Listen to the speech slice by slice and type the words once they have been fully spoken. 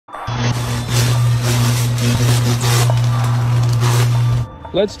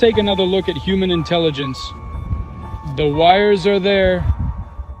Let's take another look at human intelligence. The wires are there,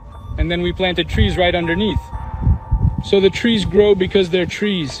 and then we planted trees right underneath. So the trees grow because they're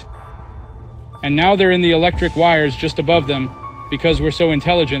trees. And now they're in the electric wires just above them because we're so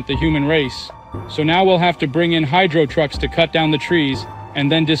intelligent, the human race. So now we'll have to bring in hydro trucks to cut down the trees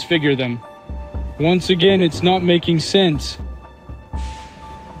and then disfigure them. Once again, it's not making sense.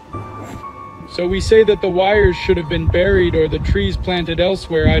 So we say that the wires should have been buried or the trees planted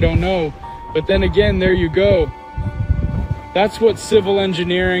elsewhere, I don't know. But then again, there you go. That's what civil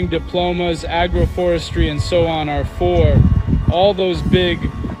engineering, diplomas, agroforestry, and so on are for. All those big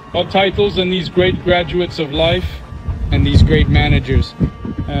titles and these great graduates of life and these great managers.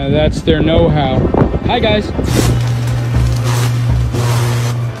 That's their know-how. Hi guys.